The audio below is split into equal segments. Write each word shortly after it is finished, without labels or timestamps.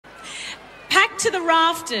to the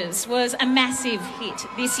Rafters was a massive hit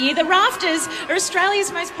this year. The Rafters are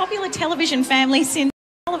Australia's most popular television family since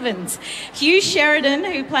Sullivan's. Hugh Sheridan,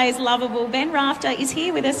 who plays lovable Ben Rafter, is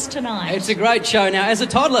here with us tonight. It's a great show. Now, as a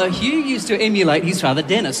toddler, Hugh used to emulate his father,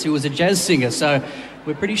 Dennis, who was a jazz singer. So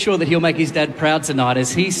we're pretty sure that he'll make his dad proud tonight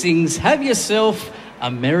as he sings Have Yourself a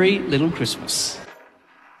Merry Little Christmas.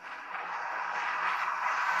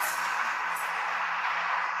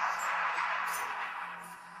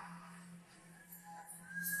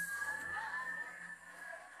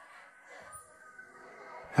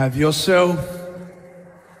 Have yourself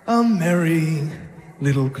a merry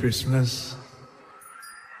little Christmas.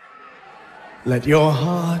 Let your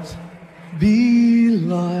heart be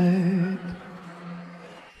light.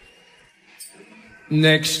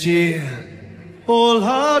 Next year, all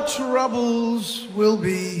our troubles will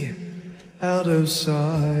be out of sight.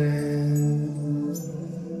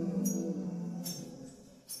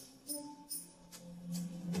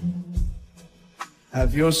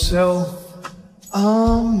 Have yourself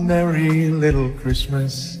a merry little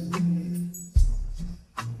Christmas.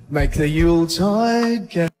 Make the Yuletide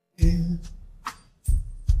gay.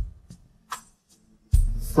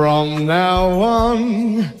 From now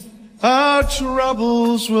on, our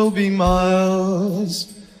troubles will be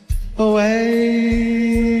miles away.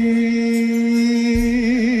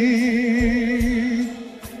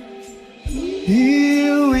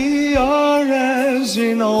 Here we are as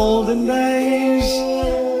in olden days,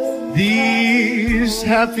 these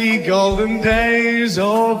happy golden days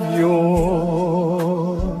of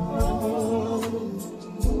yore.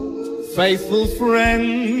 Faithful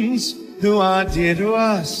friends who are dear to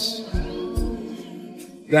us,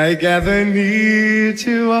 they gather near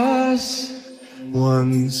to us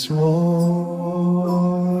once more.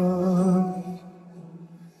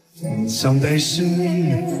 And someday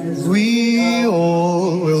soon we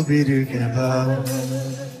all will be together,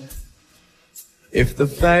 if the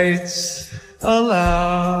fates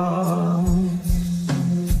allow.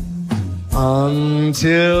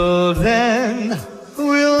 Until then,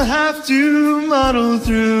 we'll have to muddle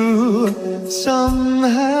through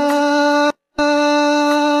somehow.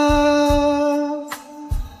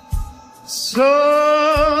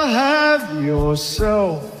 So have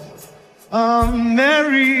yourself a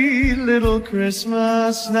merry little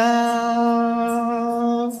Christmas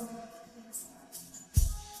now.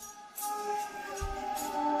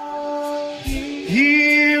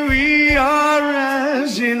 Here we are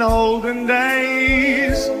as in olden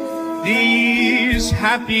days, these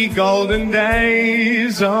happy golden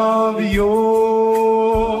days of yore.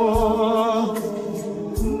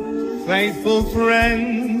 Faithful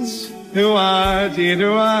friends who are dear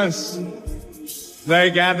to us,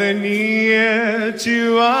 they gather near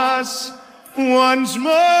to us once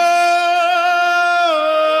more.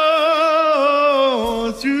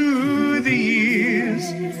 Through the years,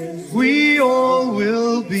 we all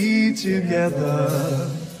will be together,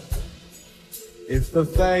 if the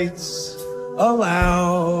fates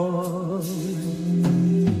allow.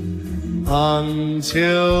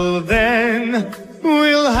 Until then,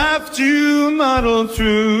 we'll have to muddle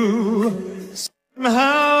through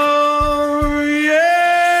somehow, yeah.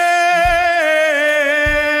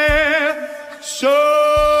 So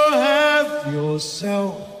have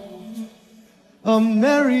yourself a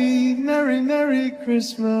merry, merry, merry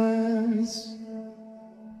Christmas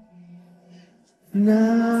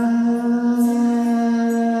now.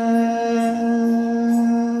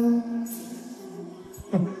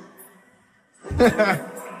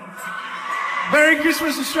 Merry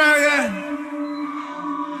Christmas, Australia!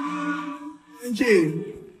 Thank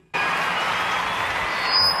you.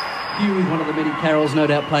 Hugh is one of the many carols no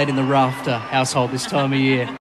doubt played in the Rafter household this time of year.